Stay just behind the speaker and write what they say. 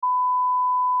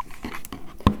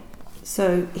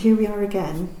So here we are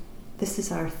again. This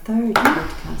is our third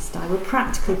podcast now. We're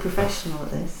practically professional at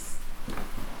this.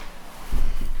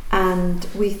 And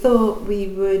we thought we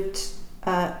would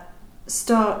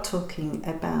start talking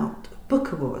about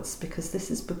book awards, because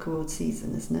this is book award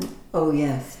season, isn't it? Oh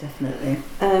yes, definitely.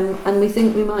 And we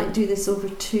think we might do this over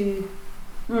two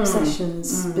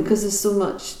sessions because there's so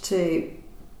much to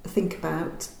think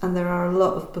about, and there are a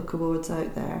lot of book awards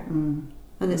out there, and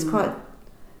it's quite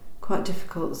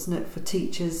difficult, isn't it, for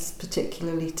teachers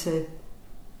particularly to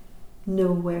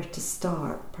know where to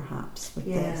start, perhaps, with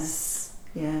this.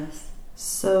 Yes.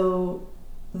 So,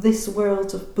 this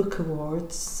world of book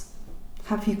awards,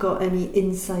 have you got any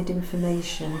inside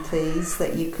information, please,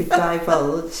 that you could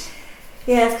divulge?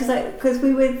 Yes, because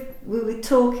we were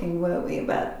talking, weren't we,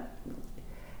 about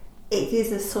it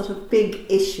is a sort of big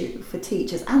issue for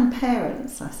teachers and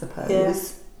parents, I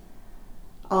suppose,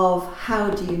 of how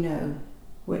do you know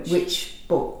which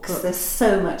books? There's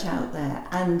so much out there,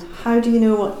 and how do you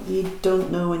know what you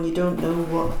don't know, and you don't know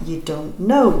what you don't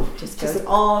know? Just goes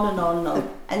on and on and on.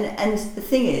 And the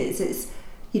thing is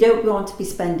you don't want to be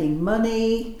spending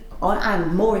money on,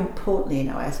 and more importantly,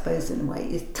 I suppose in a way,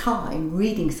 is time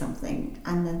reading something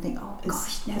and then think, oh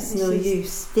gosh, it's no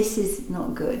use. This is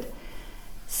not good.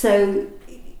 So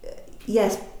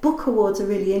yes, book awards are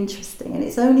really interesting, and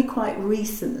it's only quite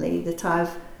recently that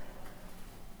I've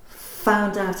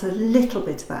found out a little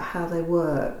bit about how they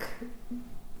work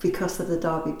because of the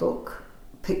Derby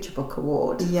Picture Book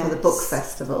Award for the Book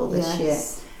Festival this year.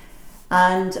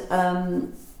 And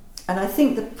I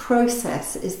think the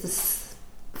process is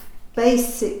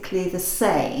basically the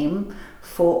same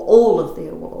for all of the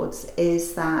awards,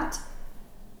 is that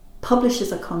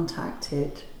publishers are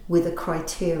contacted with a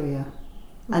criteria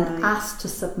and asked to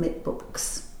submit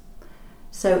books.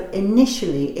 So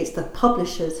initially it's the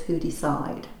publishers who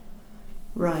decide.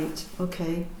 Right,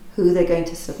 okay. Who they're going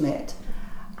to submit.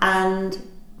 And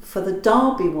for the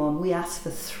Derby one, we asked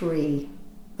for 3.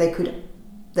 They could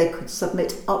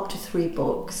submit up to 3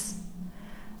 books.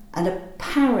 And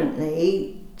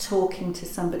apparently, talking to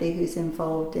somebody who's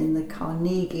involved in the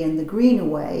Carnegie and the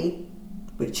Greenaway,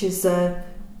 which is a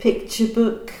picture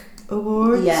book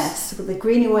award. Yes, the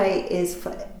Greenaway is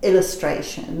for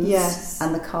illustrations. Yes.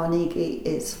 And the Carnegie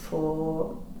is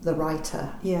for the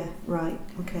writer. Yeah, right,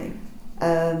 okay.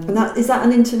 And is that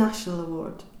an international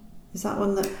award? Is that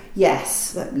one that?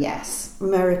 Yes, yes.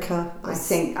 America. I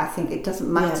think it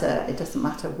doesn't matter. Yeah. It doesn't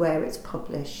matter where it's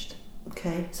published.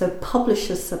 Okay. So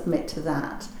publishers submit to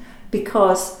that,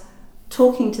 because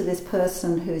talking to this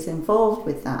person who's involved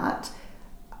with that,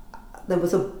 there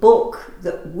was a book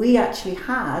that we actually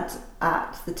had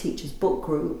at the Teachers Book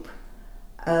Group,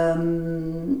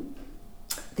 the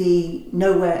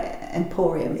Nowhere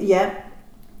Emporium. Yeah.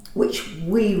 Which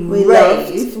we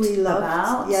raved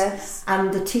about, yes,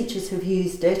 and the teachers have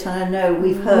used it, and I know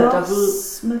we've heard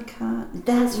Ross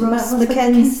Ross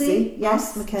Mackenzie,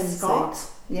 yes, Mackenzie, Scott,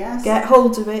 yes. Get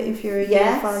hold of it if you're a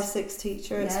year 5-6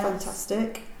 teacher. It's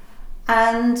fantastic.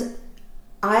 And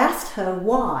I asked her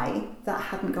why that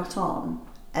hadn't got on,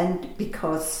 and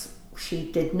because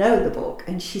she did know the book,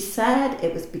 and she said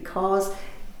it was because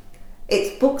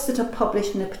it's books that are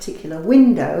published in a particular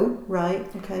window. Right,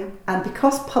 okay. And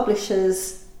because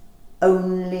publishers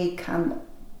only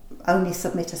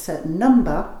submit a certain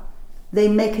number, they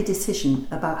make a decision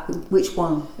about which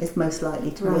one is most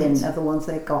likely to win of the ones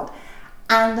they've got.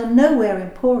 And the Nowhere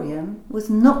Emporium was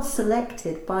not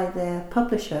selected by their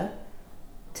publisher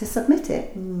to submit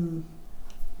it,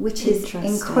 which is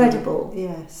incredible.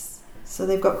 Yes. So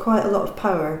they've got quite a lot of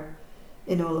power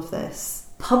in all of this.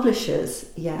 Publishers,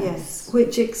 yes.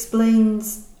 Which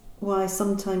explains why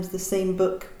sometimes the same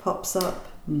book pops up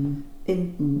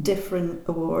in different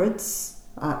awards.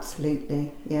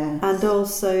 Absolutely, yeah. And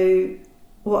also,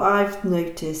 what I've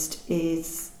noticed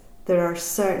is there are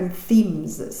certain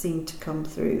themes that seem to come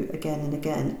through again and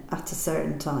again at a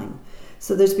certain time.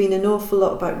 So there's been an awful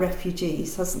lot about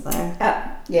refugees, hasn't there?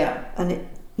 Yeah. And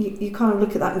you kind of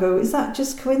look at that and go, is that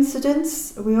just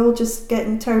coincidence? Are we all just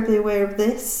getting terribly aware of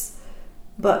this?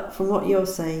 But from what you're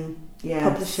saying,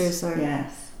 publishers are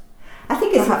I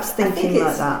think it's perhaps thinking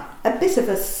like that. A bit of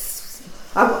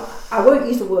I won't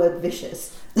use the word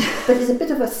vicious, but it's a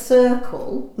bit of a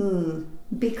circle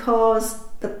because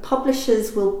the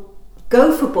publishers will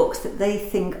go for books that they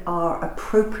think are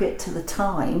appropriate to the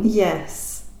time.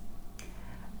 Yes.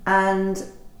 And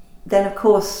then, of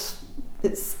course,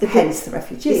 hence the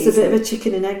refugees. It's a bit of a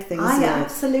chicken and egg thing, isn't it?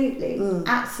 Absolutely.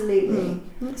 Absolutely.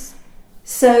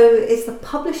 So it's the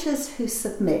publishers who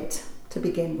submit to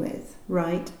begin with.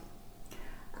 Right.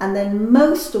 And then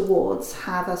most awards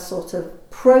have a sort of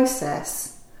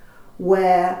process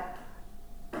where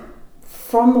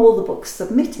from all the books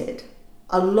submitted,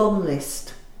 a long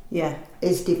list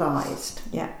is devised.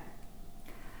 Yeah.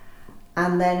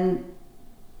 And then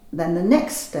the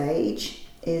next stage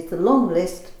is the long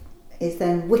list is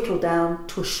then whittled down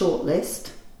to a short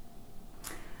list,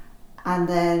 and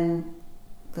then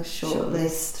the short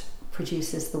list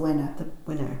produces the winner.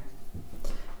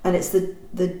 And it's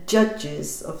the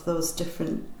judges of those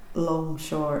different long,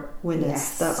 short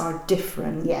winners that are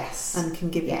different and can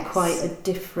give you quite a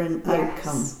different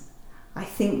outcome. I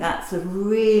think that's a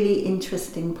really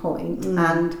interesting point.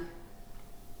 And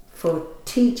for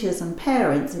teachers and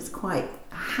parents, it's quite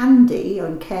handy,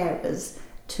 and carers,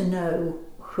 to know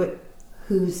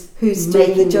who's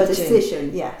making the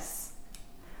decision. Yes.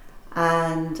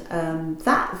 And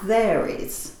that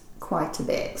varies quite a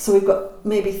bit. So we've got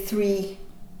maybe 3,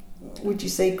 would you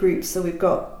say, groups? So we've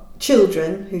got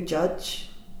children who judge,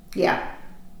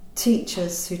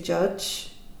 teachers who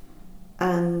judge,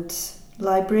 and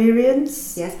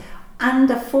librarians. Yes, and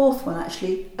a fourth one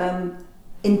actually,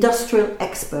 industrial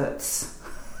experts.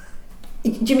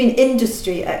 Do you mean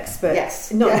industry experts?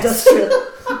 Yes. Not industrial.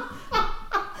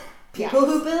 People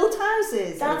who build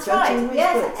houses. That's right.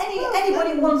 Yes,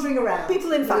 anybody wandering around.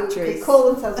 People in factories. Who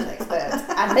call themselves an expert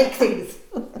and make things.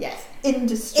 Yes.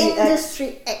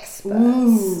 Industry experts.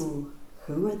 Ooh.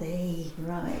 Who are they?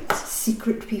 Right.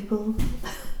 Secret people.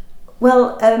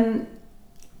 Well,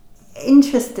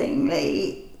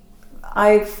 interestingly,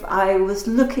 I was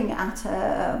looking at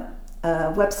a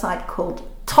website called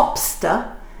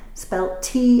Topsta, spelled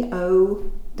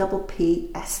TOPPSTA,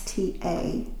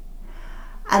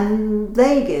 and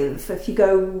they give, if you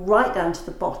go right down to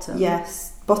the bottom,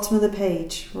 bottom of the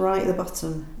page, right at the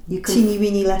bottom, you can, teeny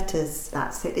weeny letters.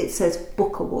 That's it. It says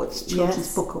Book Awards,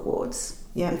 Children's Book Awards.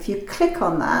 Yeah. If you click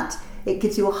on that, it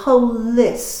gives you a whole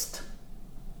list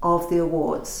of the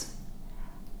awards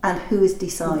and who is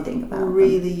deciding about them.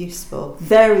 Really useful.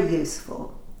 Very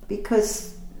useful,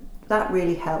 because that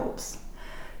really helps.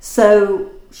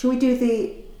 So, shall we do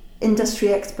the industry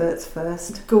experts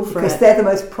first? Go for it. Because they're the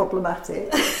most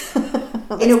problematic,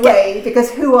 in a way,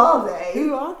 because who are they?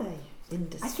 Who are they?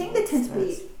 Industry I think they tend to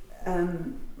be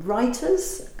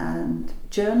writers and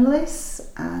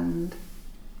journalists and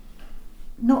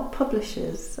not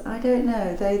publishers. I don't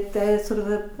know. They're sort of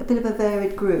a bit of a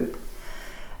varied group.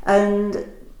 And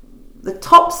the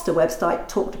Topsta website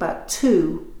talked about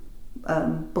 2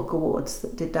 book awards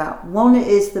that did that. One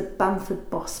is the Bamford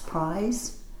Boss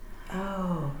Prize.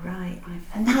 Oh, right.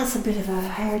 And that's a bit of a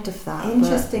heard of that.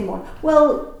 Interesting one.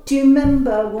 Well, do you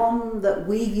remember one that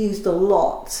we used a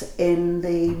lot in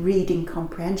the reading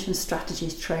comprehension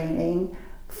strategies training,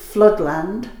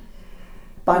 Floodland,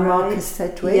 by Marcus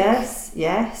Sedgwick? Yes.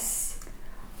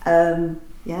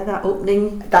 That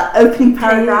opening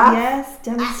paragraph. Yes,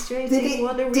 demonstrating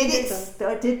what a reader does.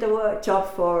 Did the work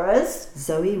job for us.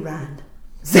 Zoe ran.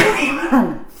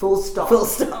 Full stop.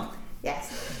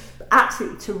 Yes.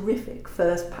 Absolutely terrific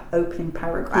first opening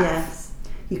paragraph. Yes.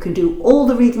 You can do all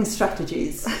the reading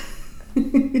strategies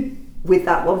with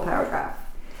that one paragraph.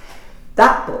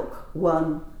 That book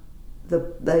won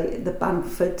the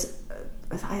Bamford,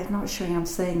 I'm not sure I'm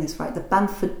saying this right, the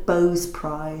Bamford Bowes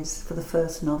Prize for the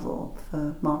first novel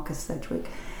for Marcus Sedgwick.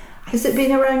 Has it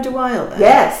been around a while then?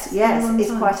 Yes.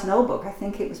 It's quite an old book. I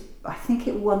think it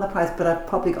won the prize, but I've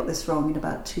probably got this wrong, in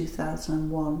about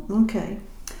 2001. Okay.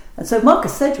 And so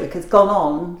Marcus Sedgwick has gone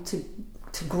on to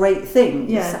great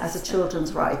things as a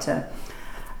children's writer.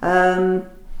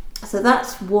 So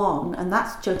that's one, and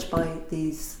that's judged by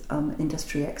these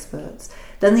industry experts.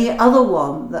 Then the other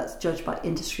one that's judged by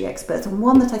industry experts, and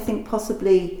one that I think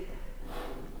possibly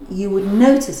you would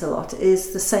notice a lot,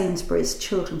 is the Sainsbury's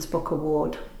Children's Book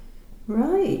Award.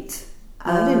 Right.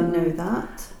 I didn't know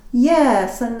that.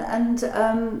 Yes, and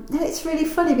it's really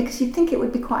funny because you'd think it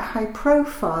would be quite high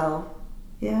profile.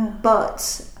 Yeah.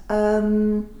 But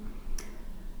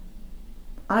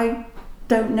I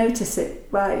don't notice it.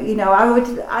 Right? You know, I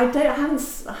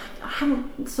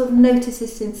haven't sort of noticed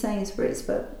this in Sainsbury's,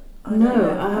 but I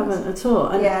haven't at all.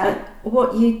 And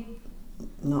what you,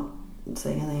 not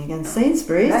saying anything against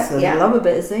Sainsbury's, I love a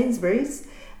bit of Sainsbury's.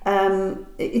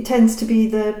 It tends to be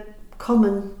the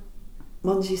common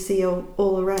ones you see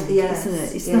all around, isn't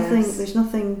it? It's nothing. There's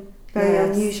nothing very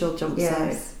unusual jumps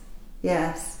out.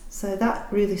 Yes. So that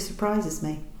really surprises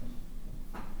me.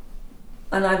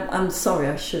 And I'm sorry,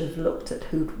 I should have looked at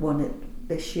who'd won it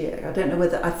this year. I don't know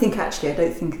whether, I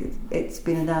don't think it's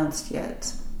been announced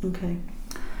yet. Okay.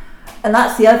 And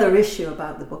that's the other issue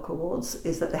about the book awards,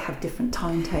 is that they have different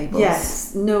timetables.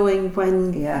 Yes, knowing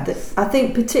when. Yes. I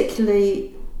think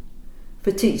particularly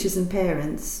for teachers and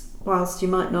parents, whilst you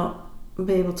might not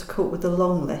be able to cope with the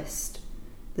long list,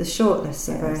 the shortlists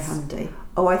are very Yes. handy.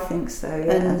 Oh, I think so,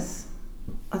 yes.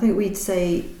 I think we'd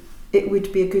say it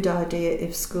would be a good idea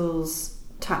if schools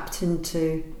tapped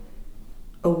into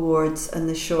awards and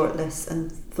the shortlists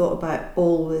and thought about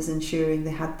always ensuring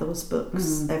they had those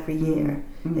books every year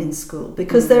in school,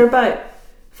 because they're about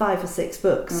 5 or 6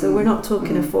 books, so we're not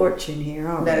talking a fortune here,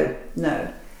 are we?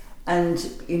 No. And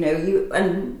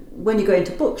and when you go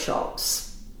into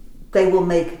bookshops, they will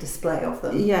make a display of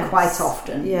them quite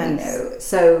often. Yes.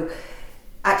 So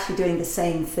actually doing the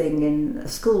same thing in a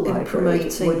school In library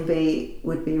promoting.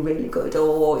 would be really good.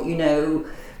 Or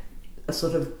a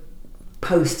sort of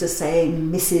poster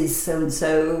saying Mrs. So and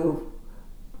so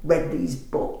read these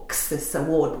books, this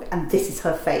award, and this is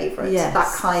her favourite. Yes.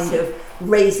 That kind of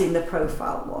raising the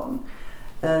profile one,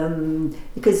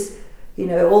 because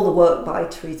all the work by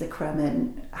Teresa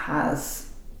Kremen has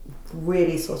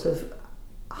really sort of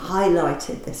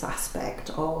highlighted this aspect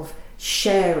of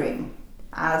sharing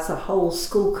as a whole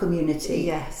school community.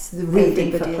 Yes, the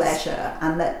reading for everybody pleasure,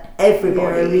 and that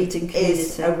everybody a reading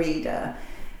is community. a reader.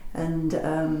 And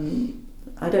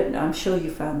I don't know, I'm sure you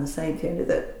found the same, Fiona,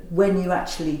 that when you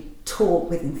actually talk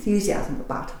with enthusiasm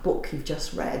about a book you've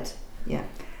just read,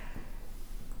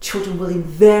 children will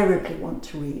invariably want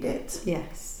to read it.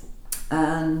 Yes.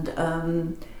 And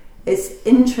it's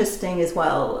interesting as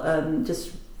well,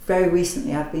 just very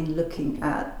recently I've been looking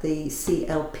at the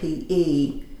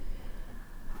CLPE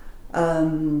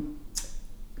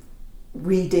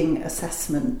reading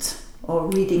assessment or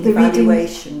reading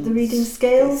evaluation. The reading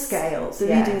scales? Scales,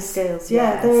 reading scales,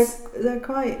 they're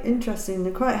quite interesting.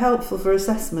 They're quite helpful for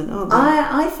assessment, aren't they?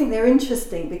 I think they're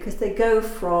interesting because they go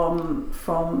from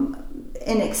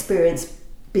inexperienced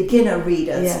beginner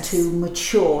readers to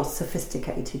mature,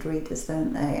 sophisticated readers,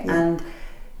 don't they? Yeah.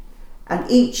 And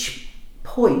each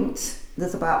point,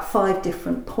 there's about 5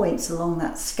 different points along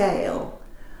that scale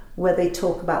where they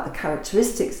talk about the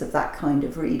characteristics of that kind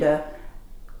of reader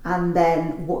and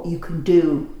then what you can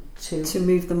do to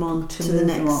move them on to the move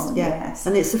next. them on, yeah. yes.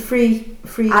 And it's a free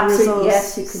Absolutely, resource.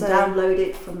 yes, you can so download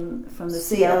it from the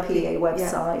CLPA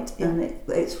website, and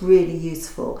it's really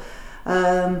useful.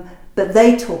 But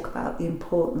they talk about the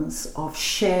importance of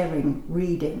sharing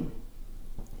reading,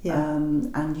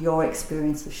 and your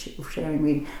experience of sharing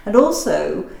reading, and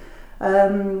also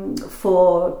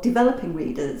for developing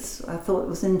readers. I thought it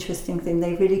was an interesting thing.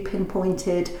 They really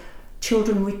pinpointed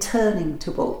children returning to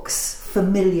books,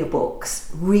 familiar books,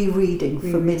 rereading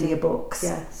familiar books.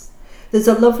 Yes. There's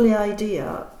a lovely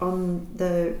idea on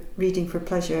the Reading for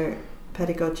Pleasure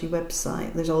pedagogy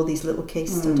website. There's all these little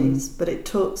case studies, but it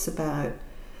talks about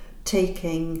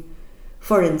taking,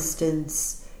 for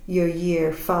instance, your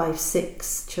year 5,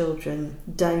 6 children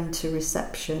down to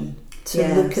reception to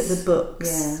look at the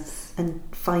books and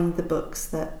find the books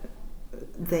that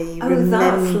they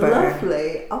remember. That's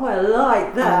lovely. Oh, I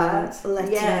like that.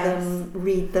 Letting them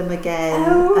read them again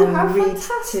how and read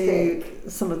fantastic. to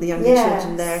some of the younger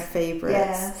children their favourites.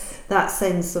 Yes. That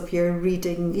sense of your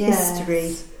reading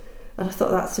history. And I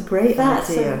thought that's a great idea. That's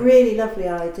a really lovely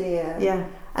idea. Yeah.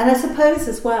 And I suppose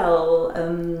as well,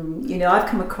 I've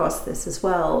come across this as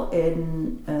well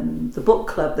in the book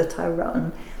club that I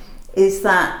run, is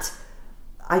that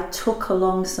I took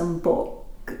along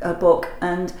a book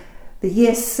and the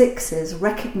year 6s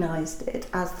recognised it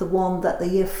as the one that the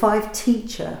year 5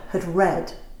 teacher had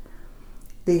read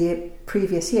the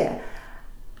previous year.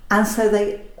 And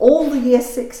so all the year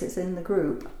 6s in the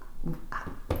group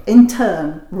in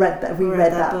turn reread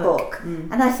that book.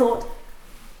 And I thought,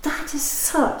 that is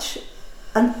such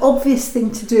an obvious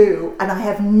thing to do, and I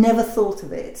have never thought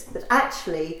of it, that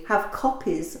actually have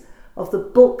copies of the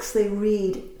books they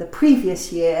read the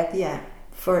previous year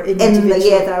for in the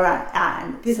year they're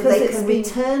at, because so they can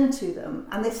return to them,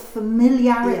 and this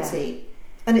familiarity.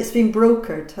 And it's been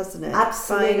brokered, hasn't it?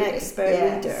 Absolutely. By an expert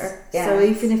reader. Yes. So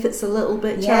even if it's a little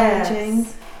bit challenging,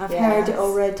 I've heard it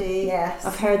already. Yes.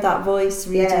 I've heard that voice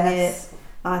reading it.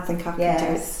 I think I can do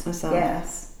it myself.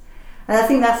 Yes. And I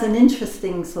think that's an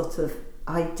interesting sort of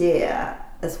idea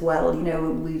as well.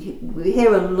 We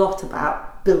hear a lot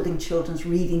about building children's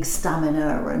reading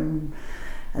stamina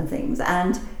and things,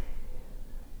 and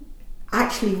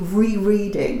actually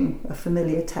rereading a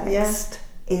familiar text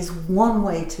is one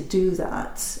way to do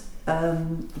that,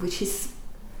 which is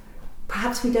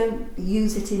perhaps we don't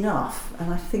use it enough.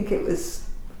 And I think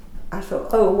I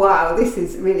thought, oh wow, this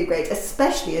is really great,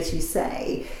 especially as you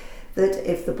say that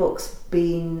if the book's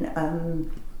been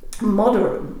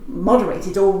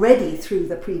moderated already through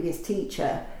the previous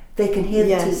teacher, they can hear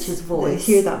the teacher's voice.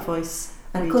 They hear that voice.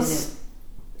 And of course,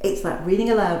 it's that reading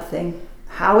aloud thing.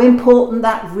 How important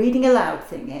that reading aloud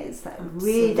thing is. That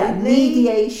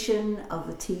mediation of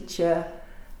the teacher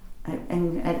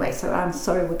And anyway, so I'm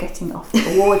sorry we're getting off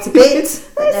the awards a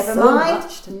bit, but never so mind.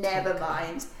 much to Never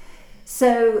mind.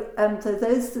 So, so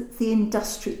those the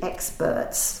industry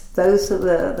experts. Those are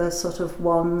the sort of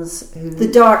ones who the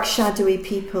dark, shadowy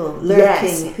people lurking.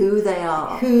 Yes, who they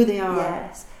are. Who they are.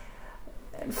 Yes.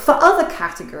 For other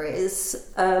categories,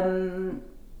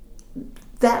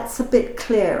 that's a bit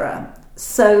clearer.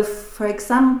 So, for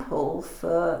example,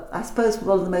 for I suppose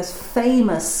one of the most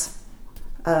famous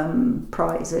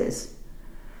prizes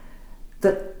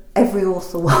that every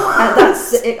author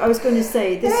wants. I was going to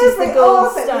say, this is the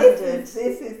gold standard.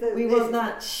 We this want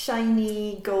that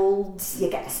shiny gold you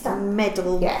get a stamp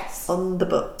medal Yes. on the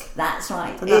book. That's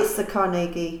right. And that's the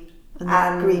Carnegie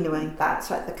and the Greenaway. That's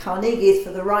right. The Carnegie is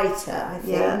for the writer, I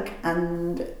think, Yeah.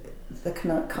 and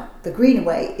the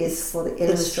Greenaway is for the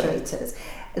illustrators.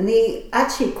 And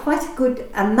actually quite a good,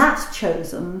 and that's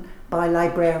chosen by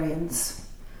librarians.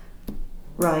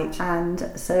 Right.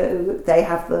 And so they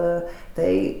have a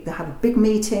big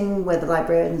meeting where the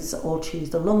librarians all choose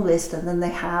the long list, and then they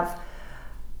have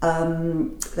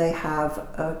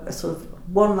a sort of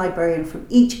one librarian from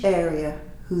each area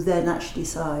who then actually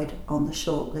decide on the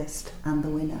short list and the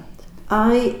winner.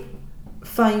 I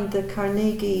find the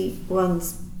Carnegie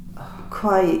ones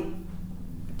quite,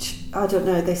 I don't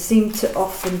know, they seem to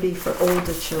often be for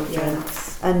older children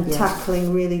and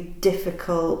tackling really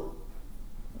difficult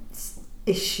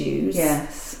issues.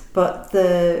 Yes. But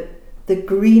the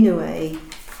Greenaway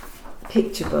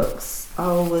picture books I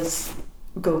always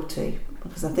go to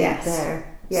because I think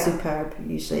they're superb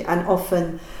usually, and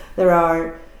often there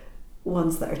are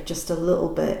ones that are just a little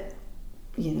bit,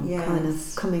 kind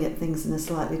of coming at things in a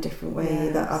slightly different way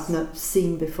that I've not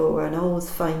seen before, and I always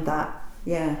find that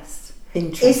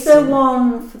interesting. Is there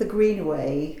one for the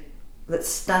Greenaway that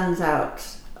stands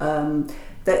out?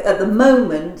 At the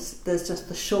moment, there's just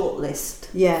the shortlist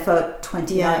for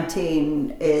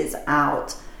 2019 is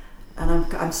out,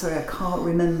 and I'm sorry, I can't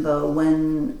remember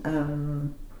when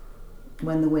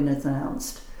the winner's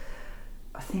announced.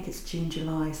 I think it's June,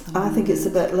 July. I think it's a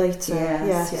bit later.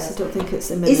 Yes. I don't think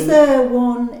it's imminent. Is there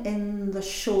one in the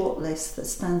shortlist that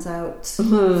stands out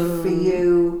for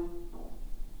you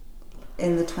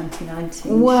in the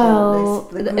 2019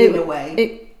 shortlist? The Greenaway.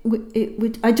 It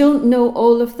would. I don't know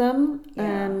all of them,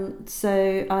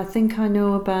 so I think I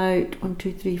know about 1,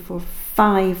 2, 3, 4,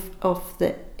 5 of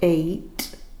the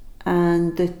 8,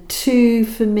 and the 2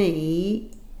 for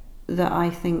me that I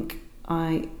think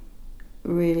I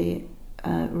really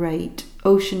rate: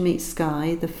 Ocean Meets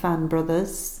Sky, the Fan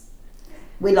Brothers.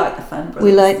 We like the Fan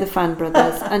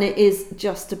Brothers. And it is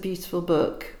just a beautiful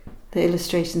book. The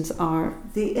illustrations are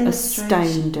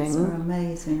astounding. Are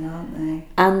amazing, aren't they?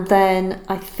 And then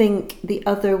I think the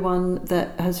other one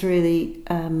that has really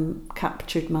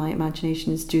captured my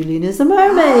imagination is Julian is a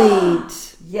Mermaid.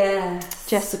 Yes.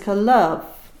 Jessica Love.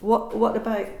 What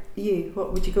about you?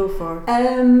 What would you go for?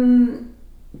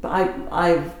 But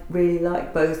I really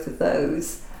like both of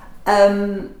those.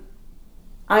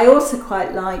 I also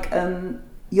quite like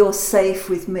You're Safe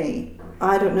With Me.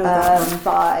 I don't know that one.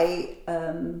 By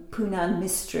Poonan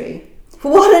Mystery.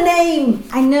 What a name!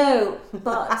 I know,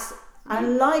 but I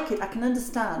like it. I can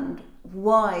understand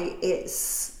why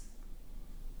it's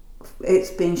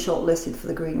been shortlisted for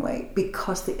the Greenaway,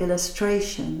 because the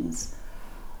illustrations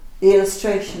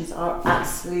are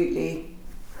absolutely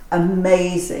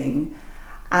amazing,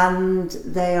 and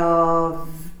they are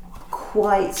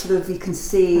quite sort of, you can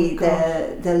see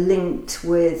they're linked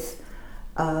with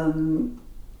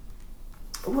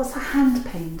what's a hand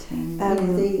painting?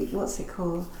 What's it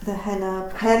called? The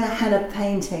henna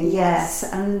painting. Yes,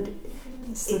 and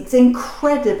it's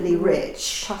incredibly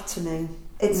rich patterning.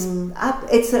 It's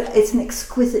an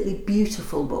exquisitely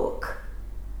beautiful book.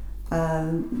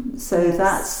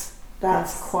 That's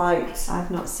quite.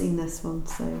 I've not seen this one,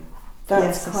 so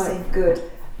that's quite good.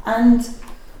 And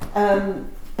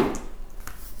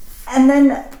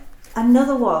then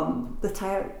another one that's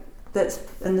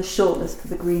in the shortlist for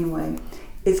the Greenaway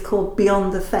is called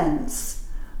Beyond the Fence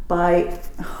by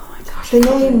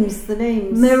the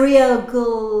names Maria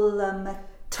Gulamatova.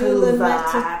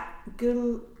 I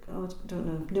don't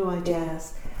know, no idea.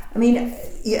 Yes, I mean,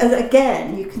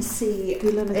 again, you can see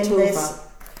in this.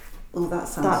 Oh, that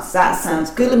sounds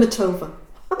good. Gulamatova.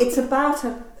 It's about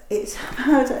a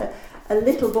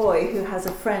little boy who has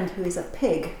a friend who is a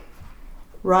pig.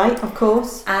 Right, of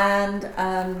course. And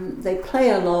they play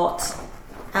a lot,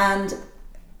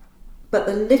 but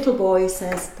the little boy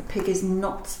says the pig is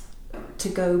not to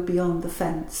go beyond the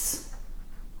fence.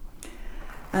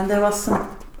 And there are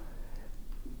some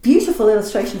beautiful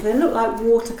illustrations. They look like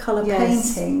watercolour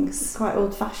paintings. Quite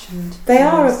old-fashioned. They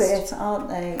are a bit, aren't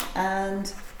they?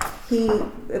 And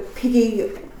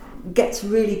Piggy gets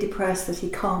really depressed that he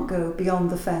can't go beyond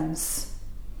the fence,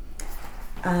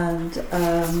 and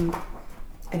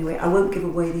anyway, I won't give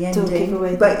away the ending. Don't give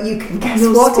away but you can guess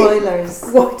no spoilers.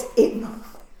 what it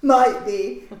might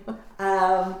be.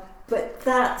 But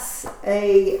that's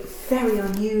a very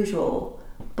unusual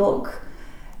book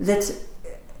that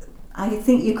I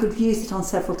think you could use it on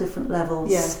several different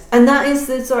levels. Yes, and that is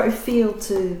the sort of feel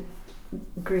to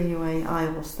Greenaway, I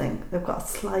always think. They've got a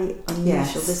slight unusual.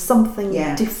 Yes. There's something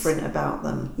Yes. different about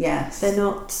them. Yes. They're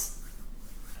not,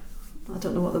 I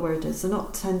don't know what the word is, they're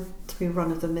not tend to be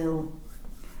run-of-the-mill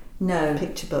No.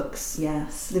 picture books.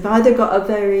 Yes. They've either got a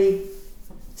very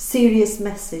serious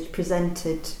message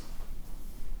presented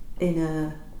in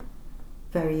a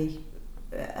very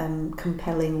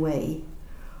compelling way,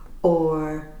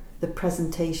 or the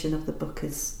presentation of the book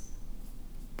is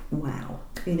wow.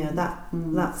 You know,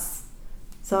 that's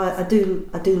so I do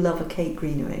love a Kate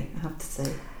Greenaway, I have to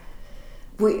say.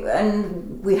 We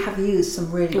have used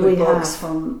some really good books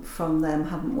from them,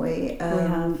 haven't we? We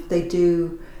have. They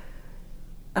do,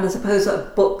 and I suppose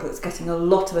a book that's getting a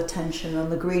lot of attention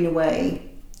on the Greenaway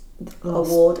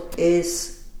Award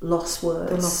is Lost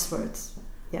Words. The Lost Words,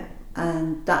 yeah.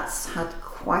 And that's had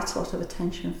quite a lot of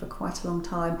attention for quite a long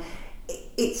time.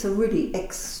 It's a really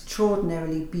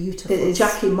extraordinarily beautiful.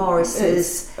 Jackie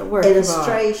Morris's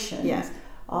illustrations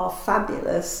are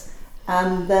fabulous,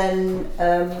 and then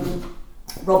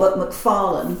Robert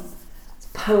Macfarlane's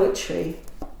poetry.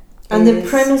 And the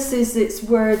premise is it's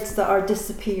words that are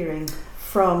disappearing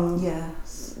from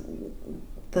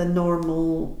the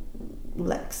normal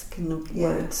lexicon of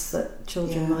words that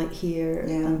children might hear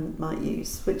and might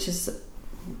use, which is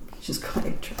quite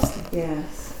interesting.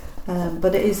 Yes.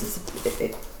 But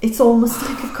it's almost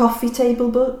like a coffee table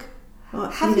book.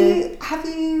 Have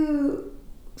you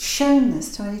shown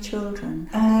this to any children?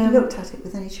 Have you looked at it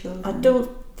with any children? I don't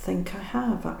think I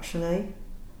have, actually.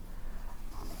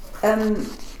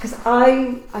 Because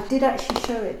I did actually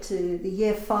show it to the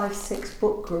Year 5-6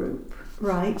 book group.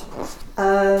 Right.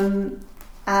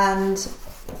 And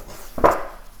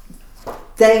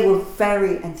they were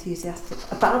very enthusiastic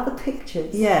about the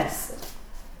pictures. Yes.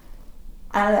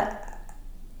 And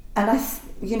I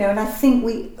think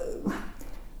we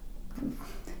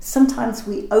sometimes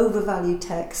we overvalue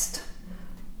text.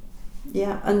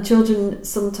 Yeah, and children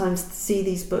sometimes see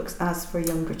these books as for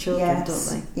younger children, don't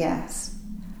they? Yes.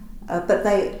 But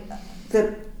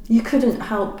you couldn't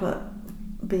help but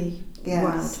be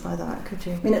wowed by that, could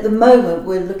you? I mean, at the moment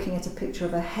we're looking at a picture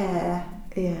of a hare.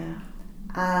 Yeah.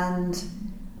 And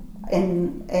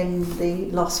in the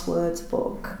Lost Words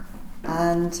book,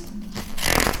 and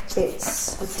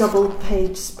it's a double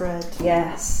page spread.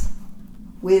 Yes,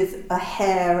 with a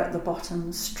hare at the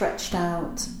bottom stretched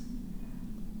out,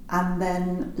 and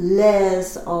then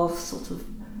layers of sort of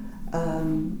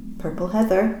purple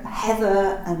heather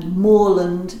and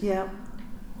moorland. Yeah.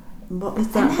 What is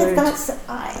that bird?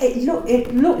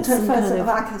 It looked at first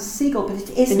like a seagull, but it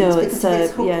isn't. No, because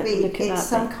it's hooked beak. It's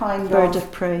some kind bird of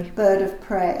prey. Bird of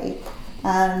prey,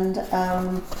 and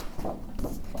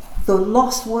the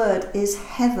lost word is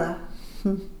heather.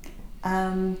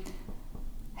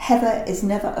 Heather is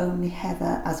never only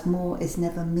heather, as moor is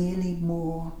never merely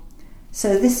moor.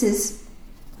 So this is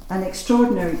an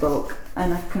extraordinary book,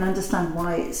 and I can understand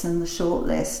why it's in the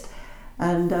shortlist.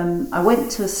 And I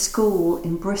went to a school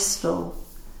in Bristol,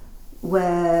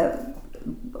 where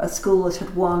a school that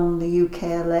had won the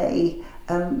UKLA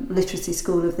Literacy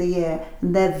School of the Year,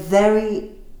 and they're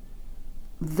very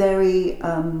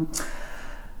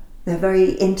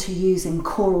into using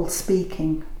choral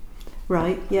speaking.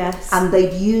 Right. Yes. And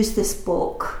they'd use this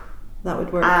book. That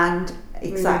would work. And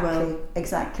exactly, really well.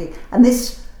 Exactly. And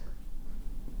this,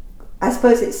 I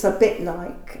suppose, it's a bit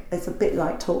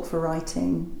like Talk for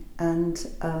Writing. And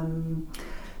and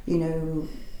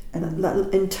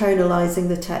internalizing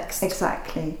the text.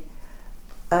 Exactly.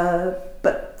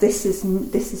 But this is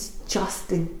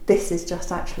just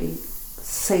actually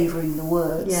savouring the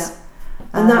words. Yeah.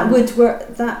 And that would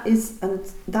work.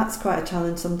 That's quite a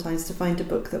challenge sometimes to find a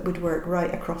book that would work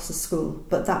right across a school.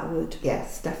 But that would.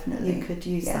 Yes, definitely. You could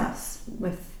use that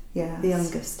with the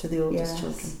youngest to the oldest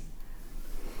children.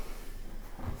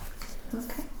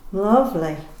 Okay.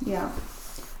 Lovely. Yeah.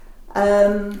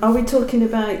 Are we talking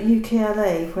about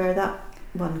UKLA, where that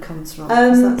one comes from?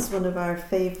 Because that's one of our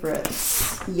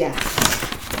favourites. Yes.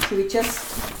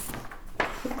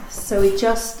 So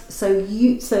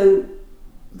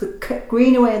the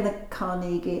Greenaway and the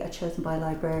Carnegie are chosen by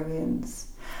librarians.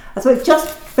 I suppose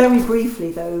just very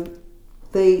briefly though,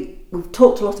 we've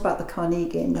talked a lot about the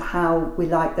Carnegie and how we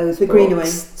like those books. Greenaway.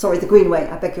 Sorry, the Greenaway.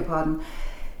 I beg your pardon.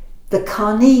 the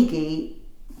Carnegie,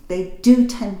 they do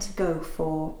tend to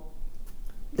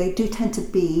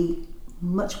be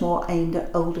much more aimed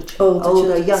at older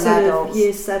young adults.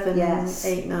 Year 7, yes,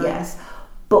 8, 9. Yes.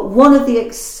 But one of the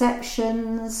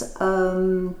exceptions,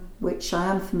 which I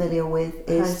am familiar with,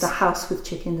 is The House with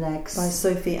Chicken Legs by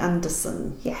Sophie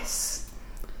Anderson. Yes,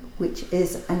 which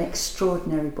is an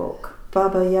extraordinary book.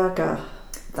 Baba Yaga.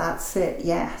 That's it,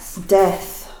 yes.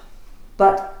 Death.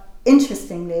 But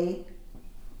interestingly,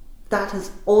 that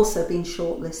has also been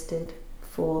shortlisted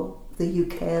for the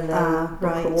UKLA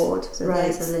Book Award. So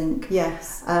there's a link.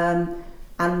 Yes.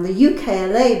 And the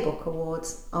UKLA Book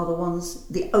Awards are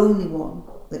the only one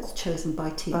that's chosen by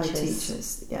teachers. By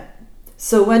teachers, yeah.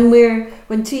 So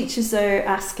when teachers are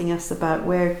asking us about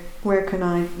where can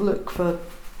I look for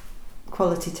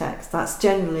quality text, that's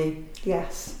generally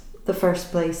the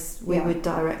first place we would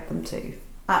direct them to.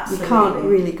 Absolutely. You can't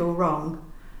really go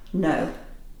wrong. No.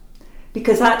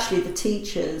 Because actually the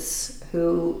teachers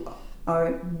who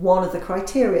are one of the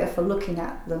criteria for looking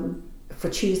at them, for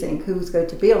choosing who's going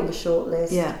to be on the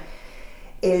shortlist,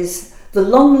 is the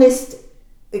long list.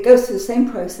 It goes through the same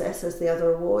process as the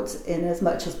other awards, in as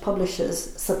much as publishers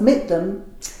submit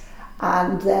them,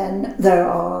 and then there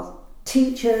are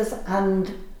teachers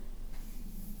and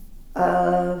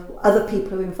other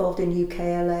people who are involved in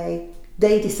UKLA.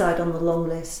 They decide on the long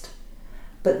list,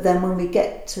 but then when we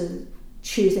get to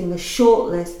choosing the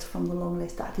short list from the long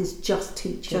list, that is just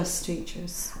teachers. Just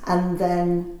teachers. And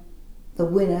then the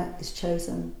winner is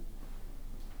chosen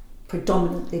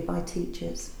predominantly by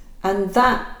teachers. And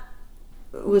that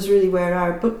was really where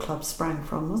our book club sprang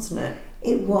from, wasn't it?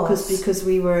 It was. Because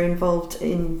we were involved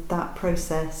in that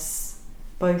process,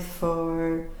 both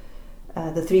for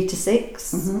the 3 to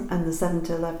 6 and the 7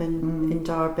 to 11 in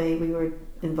Derby. We were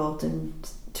involved in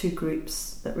 2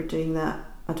 groups that were doing that.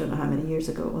 I don't know how many years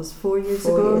ago it was, 4 years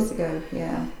ago? 4 years ago,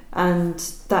 yeah. And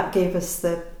that gave us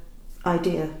the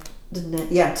idea, didn't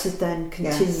it? Yeah. To then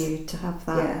continue to have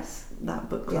that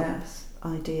book club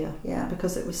idea. Yeah.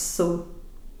 Because it was so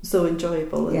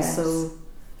enjoyable and so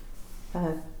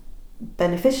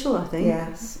beneficial, I think.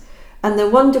 Yes. And the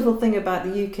wonderful thing about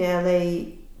the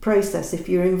UKLA process, if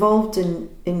you're involved in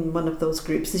one of those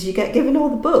groups, is you get given all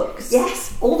the books.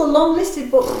 Yes, all the long listed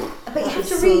books, but you have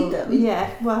to read them. Yeah,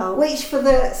 well, which for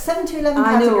the 7 to 11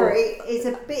 category is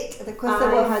a bit, because there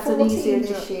were 14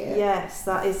 this year. Yes,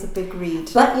 that is a big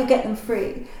read. But you get them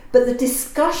free. But the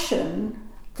discussion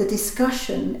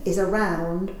is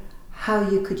around how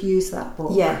you could use that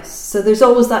book. Yes, so there's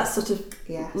always that sort of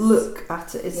look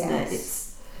at it, isn't it?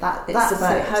 It's about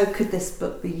how could this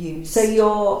book be used. So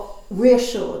you're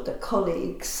reassured that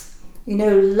colleagues, in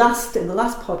the last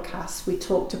podcast we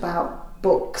talked about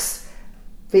books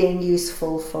being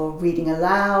useful for reading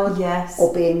aloud,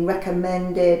 or being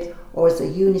recommended, or as a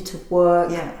unit of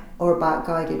work, or about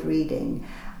guided reading,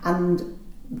 and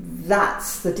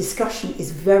the discussion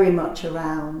is very much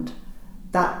around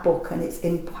that book and its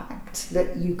impact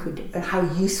that you could, and how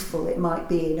useful it might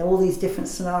be in all these different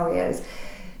scenarios.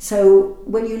 So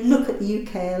when you look at the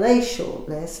UKLA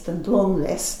shortlist and long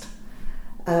list,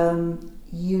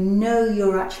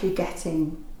 you're actually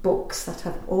getting books that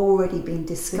have already been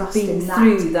discussed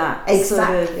through that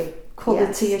exactly sort of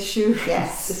quality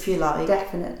assurance, if you like.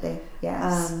 Definitely,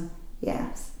 yes.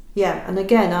 Yeah, and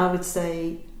again, I would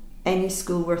say any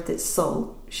school worth its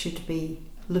salt should be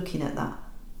looking at that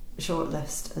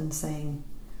shortlist and saying,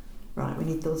 right, we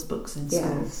need those books in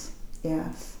schools.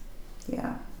 Yes.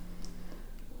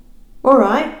 All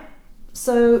right,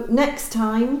 so next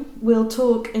time we'll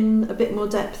talk in a bit more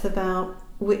depth about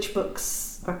which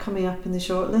books are coming up in the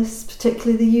shortlist,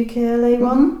 particularly the UKLA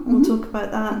one. We'll talk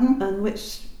about that, and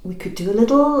which we could do a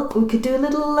little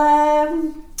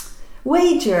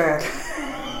wager.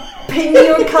 Pin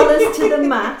your colours to the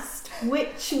mast.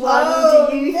 Which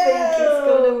one do you think is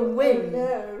going to win?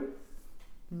 No.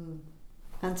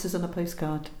 Answers on a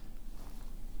postcard.